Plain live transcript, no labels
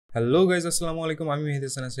Hello guys, আসসালামু আলাইকুম। আমি মেহেদি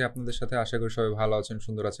হাসান আছি আপনাদের সাথে। আশা করি সবাই ভালো আছেন,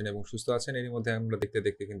 সুন্দর আছেন এবং সুস্থ আছেন। এর মধ্যে আমরা দেখতে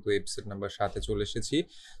দেখতে কিন্তু এপিসোড নাম্বার 7-এ চলে এসেছি।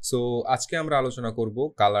 সো আজকে আমরা আলোচনা করব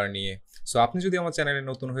কালার নিয়ে। সো আপনি যদি আমার চ্যানেলে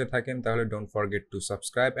নতুন হয়ে থাকেন তাহলে don't forget to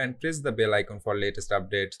subscribe and press the bell icon for latest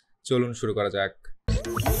updates. চলুন শুরু করা যাক।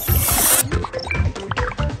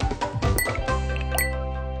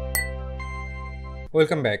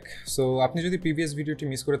 Welcome back. সো আপনি যদি প্রিভিয়াস ভিডিওটি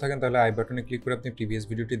মিস করে থাকেন তাহলে আই বাটনে ক্লিক করে আপনি প্রিভিয়াস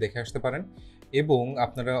ভিডিওটি দেখে আসতে পারেন। এবং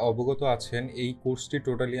আপনারা অবগত আছেন এই কোর্সটি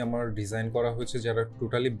টোটালি আমার ডিজাইন করা হয়েছে যারা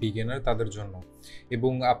টোটালি বিগিনার তাদের জন্য।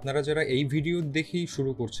 এবং আপনারা যারা এই ভিডিও দেখেই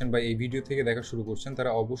শুরু করছেন বা এই ভিডিও থেকে দেখা শুরু করছেন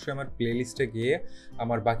তারা অবশ্যই আমার প্লেলিস্টে গিয়ে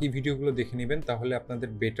আমার বাকি ভিডিওগুলো দেখে নেবেন, তাহলে আপনাদের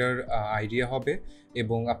বেটার আইডিয়া হবে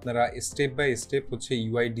এবং আপনারা স্টেপ বাই স্টেপ হচ্ছে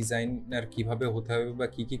ইউআই ডিজাইনার কীভাবে হতে হবে বা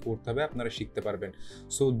কী কী করতে হবে আপনারা শিখতে পারবেন।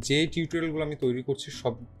 সো যে টিউটোরিয়ালগুলো আমি তৈরি করছি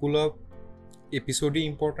সবগুলো এপিসোডই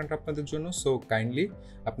ইম্পর্ট্যান্ট আপনাদের জন্য। সো কাইন্ডলি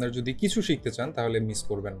আপনারা যদি কিছু শিখতে চান তাহলে মিস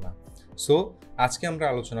করবেন না। সো আজকে আমরা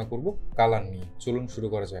আলোচনা করব কালার নিয়ে। চলুন শুরু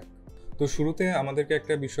করা যাক। তো শুরুতে আমাদেরকে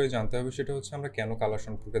একটা বিষয় জানতে হবে, সেটা হচ্ছে আমরা কেন কালার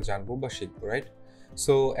সম্পর্কে জানবো বা শিখবো, রাইট?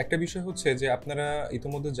 সো একটা বিষয় হচ্ছে যে আপনারা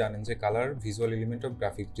ইতিমধ্যে জানেন যে colour visual element of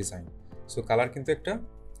graphics design. So colour কিন্তু একটা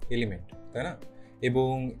এলিমেন্ট, তাই না?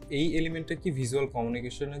 এবং এই এলিমেন্টটা কি ভিজুয়াল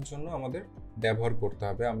কমিউনিকেশনের জন্য আমাদের ব্যবহার করতে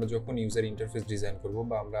হবে। আমরা যখন ইউজার ইন্টারফেস ডিজাইন করব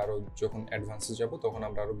বা আমরা আরও যখন অ্যাডভান্সে যাব তখন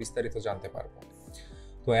আমরা আরও বিস্তারিত জানতে পারবো।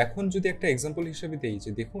 তো এখন যদি একটা এক্সাম্পল হিসেবে দিই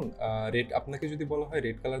যে দেখুন, রেড, আপনাকে যদি বলা হয়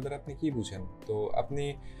রেড কালার দ্বারা আপনি কি বুঝেন, তো আপনি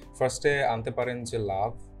ফার্স্টে আনতে পারেন যে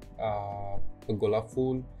লাভ, গোলাপ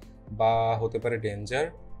ফুল, বা হতে পারে ডেঞ্জার,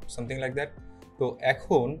 সামথিং লাইক দ্যাট। তো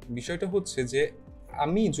এখন বিষয়টা হচ্ছে যে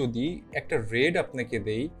আমি যদি একটা রেড আপনাকে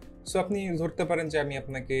দেই, সো আপনি ধরতে পারেন যে আমি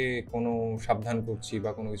আপনাকে কোনো সাবধান করছি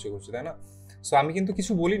বা কোনো কিছু করছি, তাই না? সো আমি কিন্তু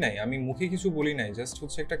কিছু বলি নাই, আমি মুখে কিছু বলি নাই, জাস্ট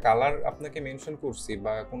হচ্ছে একটা কালার আপনাকে মেনশন করছি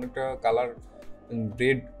বা কোনো একটা কালার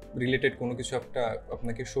রেড রিলেটেড কোনো কিছু একটা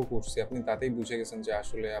আপনাকে শো করছি, আপনি তাতেই বুঝে গেছেন যে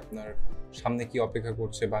আসলে আপনার সামনে কি অপেক্ষা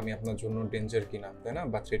করছে বা আমি আপনার জন্য ডেঞ্জার কিনা, তাই না,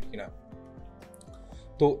 বা থ্রেট কিনা।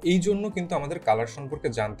 তো এই জন্য কিন্তু আমাদের কালার সম্পর্কে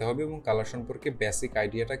জানতে হবে এবং কালার সম্পর্কে বেসিক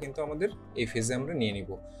আইডিয়াটা কিন্তু আমাদের এই ফেজে আমরা নিয়ে নিব।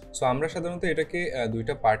 সো আমরা সাধারণত এটাকে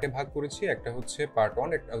দুইটা পার্টে ভাগ করেছি, একটা হচ্ছে পার্ট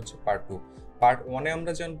 1, একটা হচ্ছে পার্ট 2। পার্ট 1-এ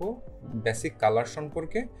আমরা জানবো বেসিক কালার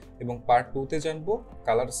সম্পর্কে এবং পার্ট 2-তে জানবো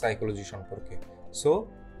কালার সাইকোলজি সম্পর্কে। সো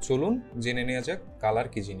চলুন জেনে নেওয়া যাক কালার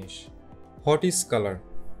কি জিনিস। What is colour?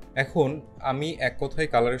 এখন আমি এক কথায়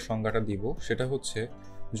কালারের সংজ্ঞাটা দিব, সেটা হচ্ছে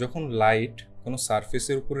যখন লাইট কোনো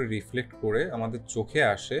সারফেসের উপরে রিফ্লেক্ট করে আমাদের চোখে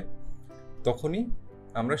আসে তখনই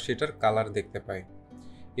আমরা সেটার কালার দেখতে পাই।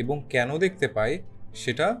 এবং কেন দেখতে পাই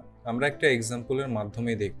সেটা আমরা একটা এক্সাম্পলের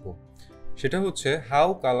মাধ্যমে দেখব, সেটা হচ্ছে how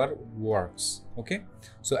colour works. Okay,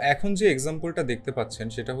 so এখন যে এক্সাম্পলটা দেখতে পাচ্ছেন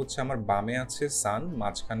সেটা হচ্ছে আমার বামে আছে সান,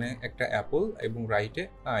 মাঝখানে একটা অ্যাপল এবং রাইটে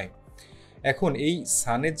আই। এখন এই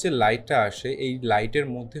সানের যে লাইটটা আসে এই লাইটের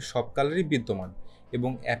মধ্যে সব কালারই বিদ্যমান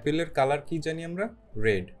এবং অ্যাপেলের কালার কি জানি আমরা,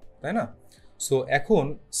 রেড, তাই না? সো এখন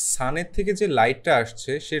সানের থেকে যে লাইটটা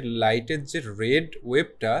আসছে সে লাইটের যে রেড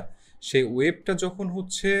ওয়েভটা, সেই ওয়েভটা যখন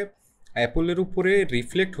হচ্ছে অ্যাপলের উপরে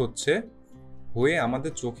রিফ্লেক্ট হচ্ছে হয়ে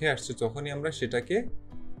আমাদের চোখে আসছে, তখনই আমরা সেটাকে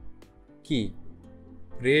কি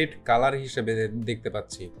রেড কালার হিসেবে দেখতে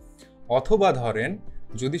পাচ্ছি। অথবা ধরেন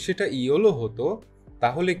যদি সেটা ইয়েলো হতো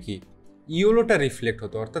তাহলে কি ইয়েলোটা রিফ্লেক্ট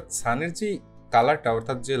হতো, অর্থাৎ সানের যে কালারটা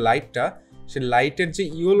অর্থাৎ যে লাইটটা, সে লাইটের যে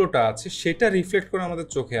ইয়েলোটা আছে সেটা রিফ্লেক্ট করে আমাদের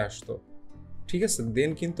চোখে আসতো, ঠিক আছে?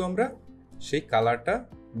 দেন কিন্তু আমরা সেই কালারটা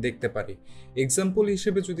দেখতে পারি। এক্সাম্পল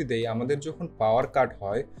হিসেবে যদি দেই, আমাদের যখন পাওয়ার কাট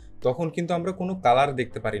হয় তখন কিন্তু আমরা কোনো কালার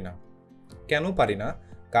দেখতে পারি না। কেন পারি না?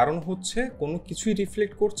 কারণ হচ্ছে কোনো কিছুই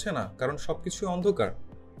রিফ্লেক্ট করছে না, কারণ সব কিছুই অন্ধকার।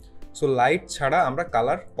 সো লাইট ছাড়া আমরা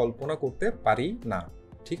কালার কল্পনা করতে পারি না,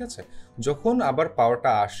 ঠিক আছে? যখন আবার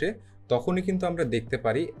পাওয়ারটা আসে তখনই কিন্তু আমরা দেখতে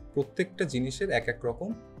পারি প্রত্যেকটা জিনিসের এক এক রকম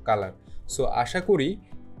কালার। সো আশা করি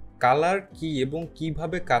কালার কি এবং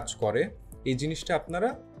কিভাবে কাজ করে এই জিনিসটা আপনারা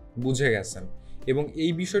বুঝে গেছেন এবং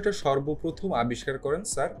এই বিষয়টা সর্বপ্রথম আবিষ্কার করেন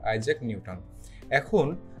স্যার আইজ্যাক নিউটন। এখন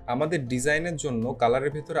আমাদের ডিজাইনের জন্য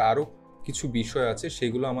কালারের ভেতরে আরও কিছু বিষয় আছে,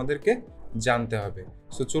 সেগুলো আমাদেরকে জানতে হবে।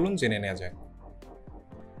 সো চলুন জেনে নেওয়া যাক।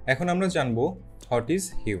 এখন আমরা জানবো what is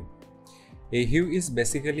Hugh. A hue is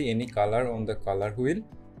basically any color on the color wheel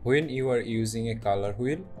when you are using a color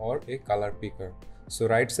wheel or a color picker. So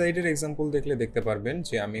right সাইডের এক্সাম্পল দেখলে দেখতে পারবেন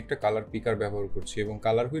যে আমি একটা কালার পিকার ব্যবহার করছি এবং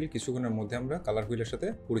কালার হুইল কিছুক্ষণের মধ্যে আমরা কালার হুইলের সাথে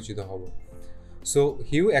পরিচিত হব। সো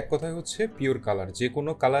হিউ এক কথায় হচ্ছে পিওর কালার, যে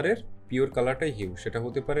কোনো কালারের পিওর কালারটাই হিউ। সেটা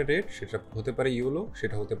হতে পারে রেড, সেটা হতে পারে ইয়েলো,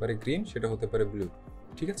 সেটা হতে পারে গ্রিন, সেটা হতে পারে ব্লু,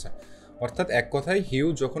 ঠিক আছে? অর্থাৎ এক কথায় হিউ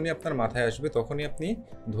যখনই আপনার মাথায় আসবে তখনই আপনি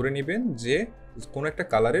ধরে নেবেন যে কোনো একটা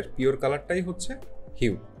কালারের পিওর কালারটাই হচ্ছে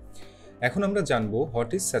হিউ। এখন আমরা জানবো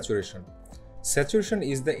what is saturation. Saturation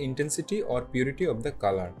is the intensity or purity of the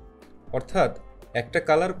colour, অর্থাৎ একটা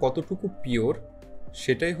কালার কতটুকু পিওর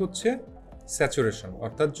সেটাই হচ্ছে স্যাচুরেশন।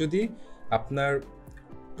 অর্থাৎ যদি আপনার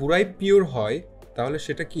পুরাই পিওর হয় তাহলে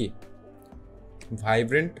সেটা কি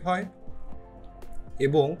ভাইব্রেন্ট হয়,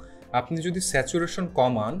 এবং আপনি যদি স্যাচুরেশন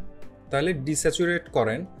কমান তাহলে ডিস্যাচুরেট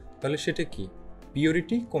করেন তাহলে সেটা কি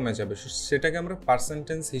পিওরিটি কমে যাবে। সেটাকে আমরা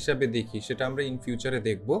পার্সেন্টেজ হিসাবে দেখি, সেটা আমরা ইন ফিউচারে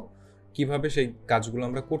দেখব কিভাবে সেই কাজগুলো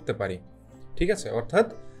আমরা করতে পারি। ঠিক আছে, অর্থাৎ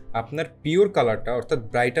আপনার পিওর কালারটা অর্থাৎ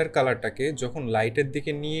ব্রাইটার কালারটাকে যখন লাইটের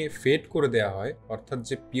দিকে নিয়ে ফেড করে দেওয়া হয়, অর্থাৎ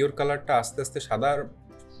যে পিওর কালারটা আস্তে আস্তে সাদার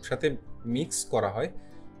সাথে মিক্স করা হয়,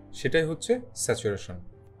 সেটাই হচ্ছে স্যাচুরেশন।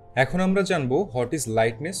 এখন আমরা জানবো what is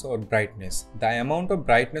lightness or brightness, the amount of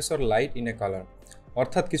brightness or light in a colour.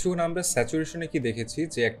 অর্থাৎ কিছুক্ষণ আমরা স্যাচুরেশনে কি দেখেছি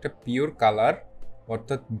যে একটা পিওর কালার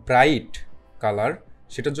অর্থাৎ ব্রাইট কালার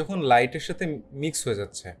সেটা যখন লাইটের সাথে মিক্স হয়ে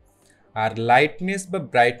যাচ্ছে, আর লাইটনেস বা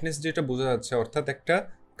ব্রাইটনেস যেটা বোঝা যাচ্ছে অর্থাৎ একটা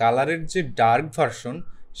কালারের যে ডার্ক ভার্সন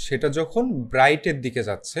সেটা যখন ব্রাইটের দিকে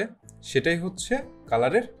যাচ্ছে সেটাই হচ্ছে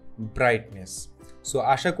কালারের ব্রাইটনেস। সো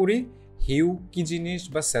আশা করি হিউ কি জিনিস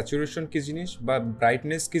বা স্যাচুরেশন কি জিনিস বা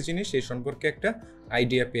ব্রাইটনেস কি জিনিস এই সম্পর্কে একটা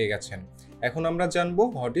আইডিয়া পেয়ে গেছেন। এখন আমরা জানবো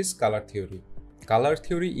what is colour theory. Color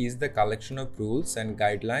theory is the collection of rules and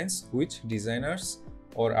guidelines which designers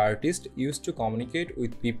or artists use to communicate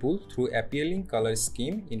with people through appealing color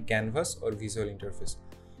scheme in canvas or visual interface.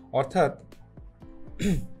 অর্থাৎ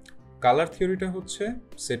colour থিওরিটা হচ্ছে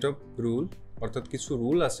set of rule, অর্থাৎ কিছু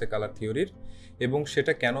rule আছে colour থিওরির, এবং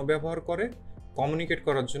সেটা কেন ব্যবহার করে কমিউনিকেট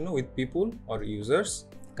করার জন্য উইথ পিপুল অর ইউজার্স।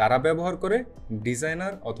 কারা ব্যবহার করে?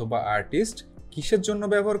 ডিজাইনার অথবা আর্টিস্ট। কিসের জন্য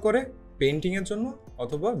ব্যবহার করে? পেইন্টিংয়ের জন্য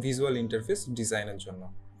অথবা ভিজুয়াল ইন্টারফেস ডিজাইনের জন্য।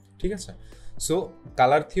 ঠিক আছে, সো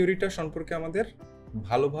কালার থিওরিটা সম্পর্কে আমাদের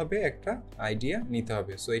ভালোভাবে একটা আইডিয়া নিতে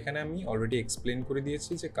হবে। সো এখানে আমি অলরেডি এক্সপ্লেন করে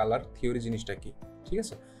দিয়েছি যে কালার থিওরি জিনিসটা কি। ঠিক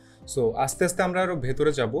আছে, সো আস্তে আস্তে আমরা আরও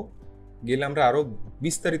ভেতরে যাব, গেলে আমরা আরও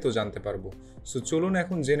বিস্তারিত জানতে পারবো। সো চলুন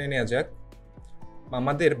এখন জেনে নেওয়া যাক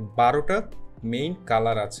আমাদের 12টা মেইন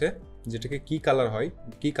কালার আছে, যেটাকে কি কালার হয়,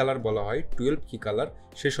 কি কালার বলা হয়, 12 কি কালার,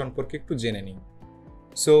 সে সম্পর্কে একটু জেনে নিই।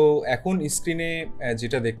 সো এখন স্ক্রিনে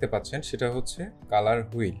যেটা দেখতে পাচ্ছেন সেটা হচ্ছে কালার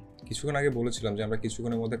হুইল। কিছুক্ষণ আগে বলেছিলাম যে আমরা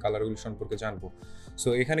কিছুক্ষণের মধ্যে কালার হুইল সম্পর্কে জানবো। সো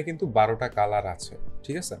এখানে কিন্তু 12টা কালার আছে।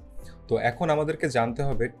 ঠিক আছে, তো এখন আমাদেরকে জানতে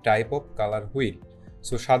হবে type of colour wheel.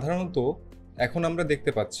 So সাধারণত এখন আমরা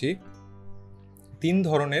দেখতে পাচ্ছি 3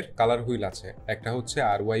 ধরনের কালার হুইল আছে, একটা হচ্ছে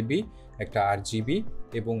RYB, একটা RGB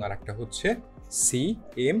এবং আরেকটা হচ্ছে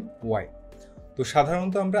CMY। তো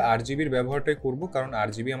সাধারণত আমরা RGBর ব্যবহারটাই করব, কারণ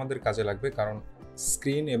RGB আমাদের কাজে লাগবে, কারণ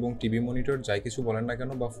স্ক্রিন এবং টিভি মনিটর যাই কিছু বলেন না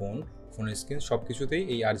কেন বা ফোনের স্ক্রিন সব কিছুতেই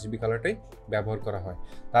এই RGB কালারটাই ব্যবহার করা হয়।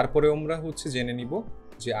 তারপরে আমরা হচ্ছে জেনে নিব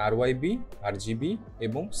যে RYB, RGB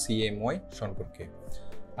এবং CMY সম্পর্কে।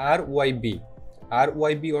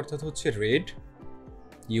 RYB অর্থাৎ হচ্ছে রেড,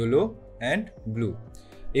 ইয়েলো অ্যান্ড ব্লু,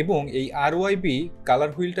 এবং এই RYB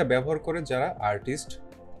কালার হুইলটা ব্যবহার করে যারা আর্টিস্ট,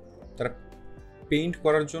 তারা পেইন্ট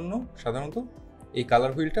করার জন্য সাধারণত এই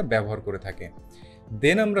কালার হুইলটা ব্যবহার করে থাকে।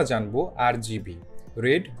 দেন আমরা জানবো RGB,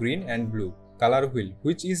 red, green and blue color wheel,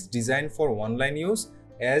 which is designed for one-line use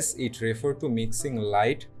as it refer to mixing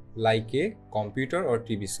light like a computer or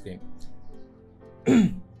TV screen.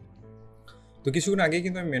 তো কিছুক্ষণ আগে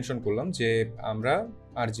কিন্তু আমি মেনশন করলাম যে আমরা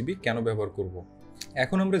RGB কেন ব্যবহার করব।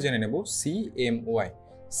 এখন আমরা জেনে নেব CMY,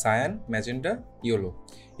 সায়ান, ম্যাজেন্টা, ইয়েলো।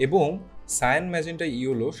 এবং সায়ান, ম্যাজেন্টা,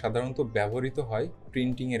 ইয়েলো সাধারণত ব্যবহৃত হয়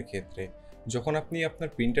প্রিন্টিংয়ের ক্ষেত্রে। যখন আপনি আপনার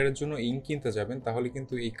প্রিন্টারের জন্য ইঙ্ক কিনতে যাবেন তাহলে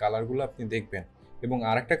কিন্তু এই কালারগুলো আপনি দেখবেন, এবং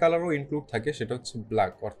আরেকটা কালারও ইনক্লুড থাকে, সেটা হচ্ছে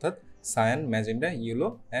ব্ল্যাক, অর্থাৎ Sayan, magenta, yellow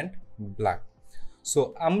and black. So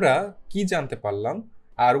আমরা কি জানতে পারলাম?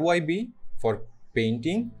 RYB for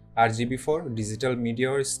painting, RGB for digital media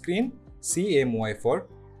or screen, CMY for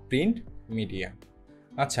print media.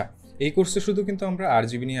 আচ্ছা, এই কোর্সে শুধু কিন্তু আমরা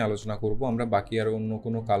RGB নিয়ে আলোচনা করব, আমরা বাকি আর অন্য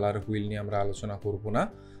কোনো কালার হুইল নিয়ে আমরা আলোচনা করব না।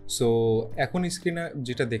 সো এখন স্ক্রিনে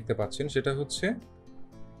যেটা দেখতে পাচ্ছেন সেটা হচ্ছে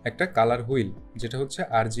একটা কালার হুইল, যেটা হচ্ছে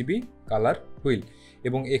RGB কালার হুইল,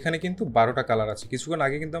 এবং এখানে কিন্তু 12টা কালার আছে। কিছুক্ষণ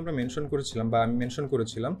আগে কিন্তু আমরা মেনশন করেছিলাম বা আমি মেনশন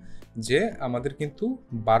করেছিলাম যে আমাদের কিন্তু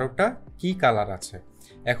 12টা কি কালার আছে।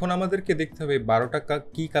 এখন আমাদেরকে দেখতে হবে 12টা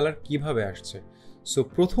কি কালার কিভাবে আসছে। সো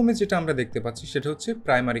প্রথমে যেটা আমরা দেখতে পাচ্ছি সেটা হচ্ছে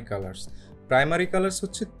প্রাইমারি কালার্স। প্রাইমারি কালার্স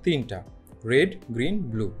হচ্ছে 3টা, রেড, গ্রিন,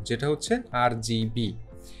 ব্লু, যেটা হচ্ছে RGB।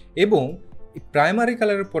 এবং প্রাইমারি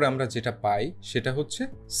কালারের পরে আমরা যেটা পাই সেটা হচ্ছে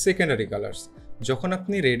সেকেন্ডারি কালার্স। যখন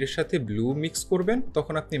আপনি রেডের সাথে ব্লু মিক্স করবেন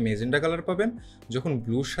তখন আপনি মেজেন্ডা কালার পাবেন, যখন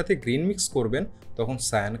ব্লুর সাথে গ্রিন মিক্স করবেন তখন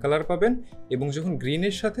সায়ান কালার পাবেন, এবং যখন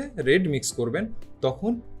গ্রিনের সাথে রেড মিক্স করবেন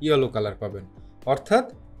তখন ইয়েলো কালার পাবেন। অর্থাৎ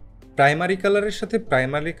প্রাইমারি কালারের সাথে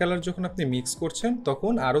প্রাইমারি কালার যখন আপনি মিক্স করছেন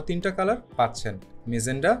তখন আরও 3টা কালার পাচ্ছেন,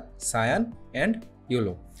 মেজেন্ডা, সায়ান অ্যান্ড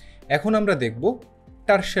ইয়েলো। এখন আমরা দেখব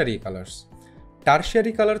টারশিয়ারি কালার্স।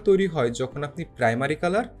 টারশিয়ারি কালার তৈরি হয় যখন আপনি প্রাইমারি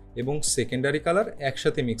কালার এবং সেকেন্ডারি কালার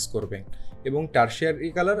একসাথে মিক্স করবেন, এবং টারশিয়ারি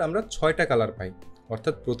কালার আমরা 6টা কালার পাই।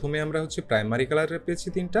 অর্থাৎ প্রথমে আমরা হচ্ছে প্রাইমারি কালারে পেয়েছি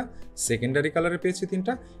 3টা, সেকেন্ডারি কালারে পেয়েছি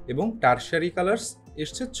 3টা, এবং টারশিয়ারি কালার্স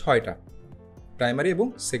এসছে 6টা প্রাইমারি এবং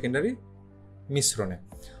সেকেন্ডারি মিশ্রণে।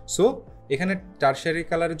 সো এখানে টারশিয়ারি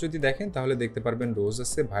কালারে যদি দেখেন তাহলে দেখতে পারবেন রোজ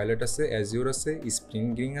আছে, ভায়োলেট আছে, অ্যাজিওর আছে, স্প্রিং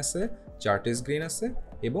গ্রিন আছে, চার্টিস গ্রিন আছে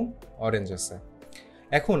এবং অরেঞ্জ আছে।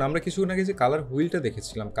 এখন আমরা কিছুক্ষণ আগে যে কালার হুইলটা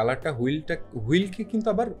দেখেছিলাম, হুইলকে কিন্তু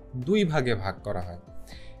আবার 2 ভাগে ভাগ করা হয়।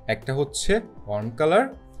 একটা হচ্ছে ওয়ার্ম কালার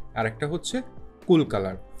আর একটা হচ্ছে কুল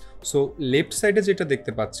কালার। সো লেফট সাইডে যেটা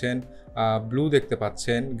দেখতে পাচ্ছেন, ব্লু দেখতে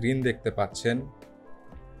পাচ্ছেন, গ্রিন দেখতে পাচ্ছেন,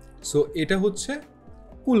 সো এটা হচ্ছে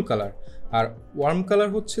কুল কালার। আর ওয়ার্ম কালার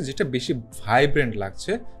হচ্ছে যেটা বেশি ভাইব্রেন্ট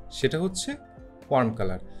লাগছে, সেটা হচ্ছে ওয়ার্ম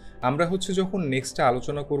কালার। আমরা হচ্ছে যখন নেক্সটে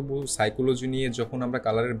আলোচনা করব সাইকোলজি নিয়ে, যখন আমরা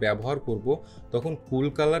কালারের ব্যবহার করব, তখন কুল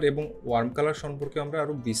কালার এবং ওয়ার্ম কালার সম্পর্কে আমরা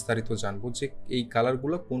আরও বিস্তারিত জানবো যে এই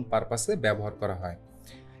কালারগুলো কোন পারপাসে ব্যবহার করা হয়।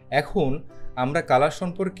 এখন আমরা কালার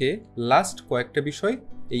সম্পর্কে লাস্ট কয়েকটা বিষয়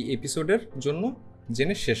এই এপিসোডের জন্য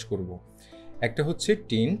জেনে শেষ করব। একটা হচ্ছে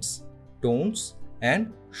টিন্টস, টোনস অ্যান্ড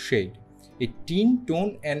শেড। এই টিন, টোন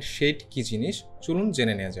অ্যান্ড শেড কী জিনিস চলুন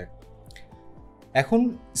জেনে নেওয়া যাক। এখন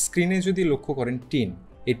স্ক্রিনে যদি লক্ষ্য করেন,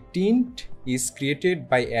 a tint is created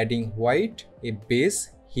by adding white a base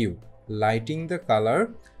hue, lighting the color.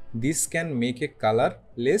 This can make a color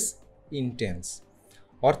less intense.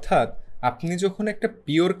 অর্থাৎ আপনি যখন একটা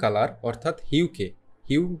পিওর কালার অর্থাৎ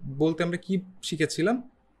হিউ বলতে আমরা কি শিখেছিলাম,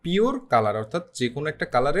 পিওর কালার অর্থাৎ যে কোনো একটা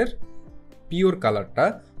কালারের পিওর কালারটা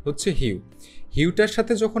হচ্ছে হিউটার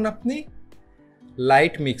সাথে যখন আপনি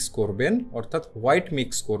লাইট মিক্স করবেন অর্থাৎ হোয়াইট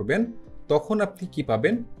মিক্স করবেন, তখন আপনি কি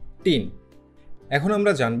পাবেন, টিন। এখন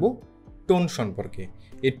আমরা জানব টোন সম্পর্কে।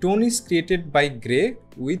 এ tone is created by grey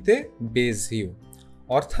with a base Hugh.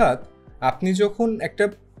 অর্থাৎ আপনি যখন একটা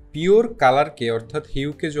পিওর কালারকে অর্থাৎ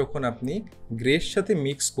হিউকে যখন আপনি গ্রের সাথে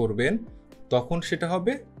মিক্স করবেন, তখন সেটা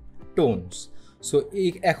হবে টোনস। সো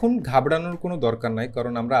এখন ঘাবড়ানোর কোনো দরকার নাই,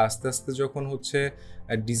 কারণ আমরা আস্তে আস্তে যখন হচ্ছে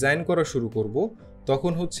ডিজাইন করা শুরু করব,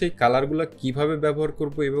 তখন হচ্ছে এই কালারগুলো কীভাবে ব্যবহার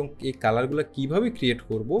করব এবং এই কালারগুলো কীভাবে ক্রিয়েট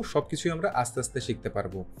করব, সব কিছুই আমরা আস্তে আস্তে শিখতে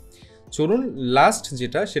পারবো। চলুন লাস্ট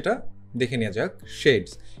যেটা সেটা দেখে নেওয়া যাক,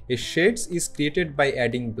 shades. A shades is created by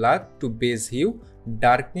adding black two base Hugh,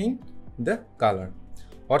 ডার্কনিং the colour.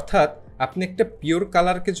 অর্থাৎ আপনি একটা পিওর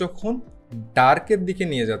কালারকে যখন ডার্কের দিকে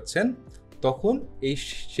নিয়ে যাচ্ছেন, তখন এই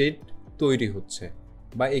শেড তৈরি হচ্ছে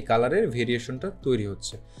বা এই কালারের ভেরিয়েশনটা তৈরি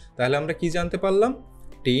হচ্ছে। তাহলে আমরা কি জানতে পারলাম,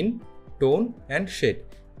 tin, tone and shade.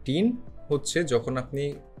 Tin হচ্ছে যখন আপনি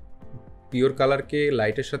পিওর কালারকে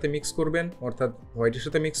লাইটের সাথে মিক্স করবেন অর্থাৎ হোয়াইটের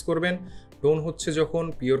সাথে মিক্স করবেন, টোন হচ্ছে যখন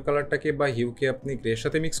পিওর কালারটাকে বা হিউকে আপনি গ্রের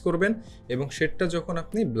সাথে মিক্স করবেন, এবং শেডটা যখন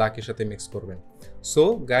আপনি ব্ল্যাকের সাথে মিক্স করবেন। সো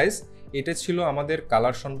গাইজ, এটা ছিল আমাদের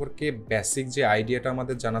কালার সম্পর্কে বেসিক যে আইডিয়াটা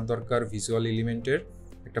আমাদের জানার দরকার, ভিজুয়াল এলিমেন্টের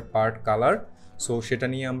একটা পার্ট কালার। সো সেটা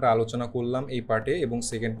নিয়ে আমরা আলোচনা করলাম এই পার্টে, এবং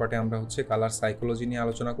সেকেন্ড পার্টে আমরা হচ্ছে কালার সাইকোলজি নিয়ে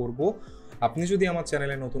আলোচনা করব। আপনি যদি আমার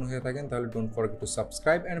চ্যানেলে নতুন হয়ে থাকেন তাহলে don't forget to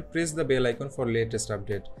subscribe and press the bell icon for latest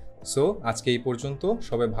update. So আজকে এই পর্যন্ত,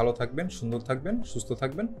 সবাই ভালো থাকবেন, সুন্দর থাকবেন, সুস্থ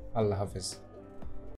থাকবেন। আল্লাহ হাফেজ।